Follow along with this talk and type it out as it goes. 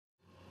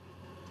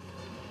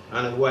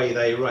And away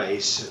they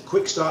race.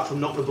 Quick start from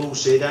Knocknaboul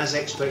Sid, as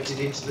expected,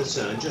 into the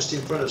turn, just in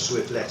front of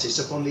Swift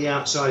Lettuce. Up on the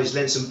outside is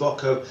Lenson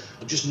Bocco,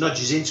 who just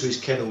nudges into his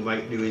kennel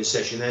mate New In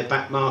Session. Their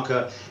back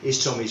marker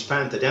is Tommy's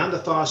Panther. Down the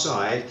far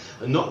side,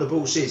 and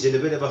Knocknaboul Sid's in a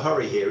bit of a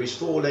hurry here. He's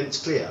 4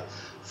 lengths clear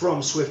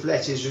from Swift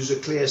Lettuce, who's a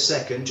clear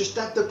second. Just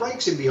dabbed the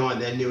brakes in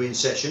behind their New In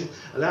Session.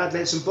 Allowed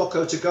Lenson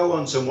Bocco to go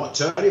on somewhat.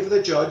 Turning for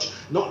the judge.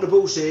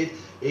 Knocknaboul Sid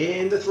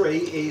in the 3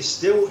 is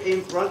still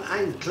in front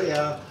and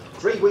clear.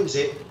 3 wins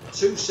it,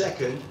 2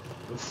 second,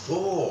 and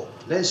 4.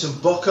 Lenson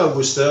Bocco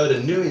was third,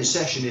 and New In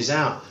Session is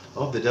out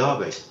of the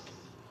derby.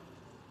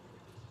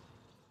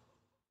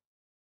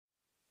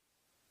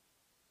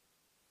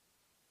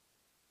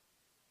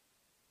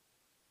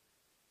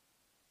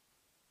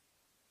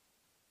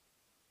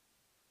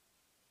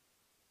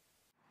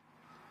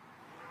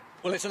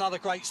 Well, it's another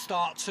great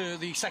start to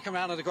the second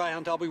round of the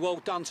Greyhound Derby.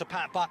 Well done to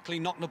Pat Buckley.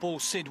 Knocknaboul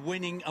Sid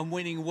winning and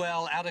winning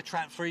well. Out of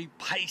trap 3,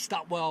 paced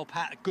up well,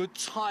 Pat. Good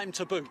time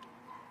to boot.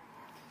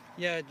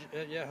 Yeah,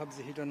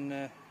 obviously he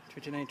done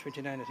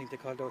 29, I think they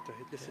called out.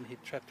 Listen, he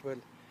trapped well.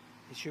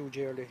 He's huge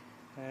early.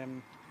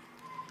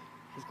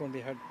 He's going to be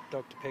a hard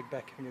dog to peg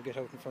back when you get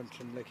out in front.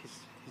 And like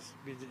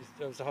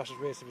that was the hottest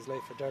race of his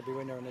life, a Derby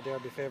winner and a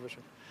Derby favourite.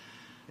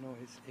 You know,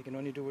 he can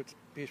only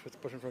beat what's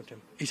put in front of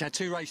him. He's had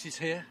 2 races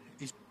here.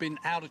 He's been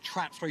out of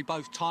trap 3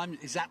 both times.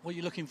 Is that what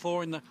you're looking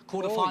for in the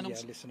quarterfinals? Oh,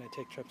 yeah, listen, I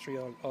take trap 3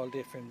 all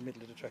day from the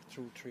middle of the track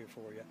through 3 or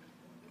 4, yeah.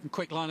 And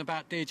quick line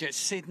about Dearjet,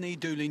 Sydney,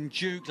 Doolin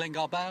Duke,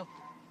 Glengarbale.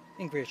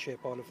 In great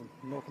shape, all of them.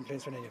 No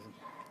complaints from any of them.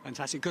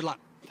 Fantastic. Good luck.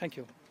 Thank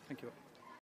you.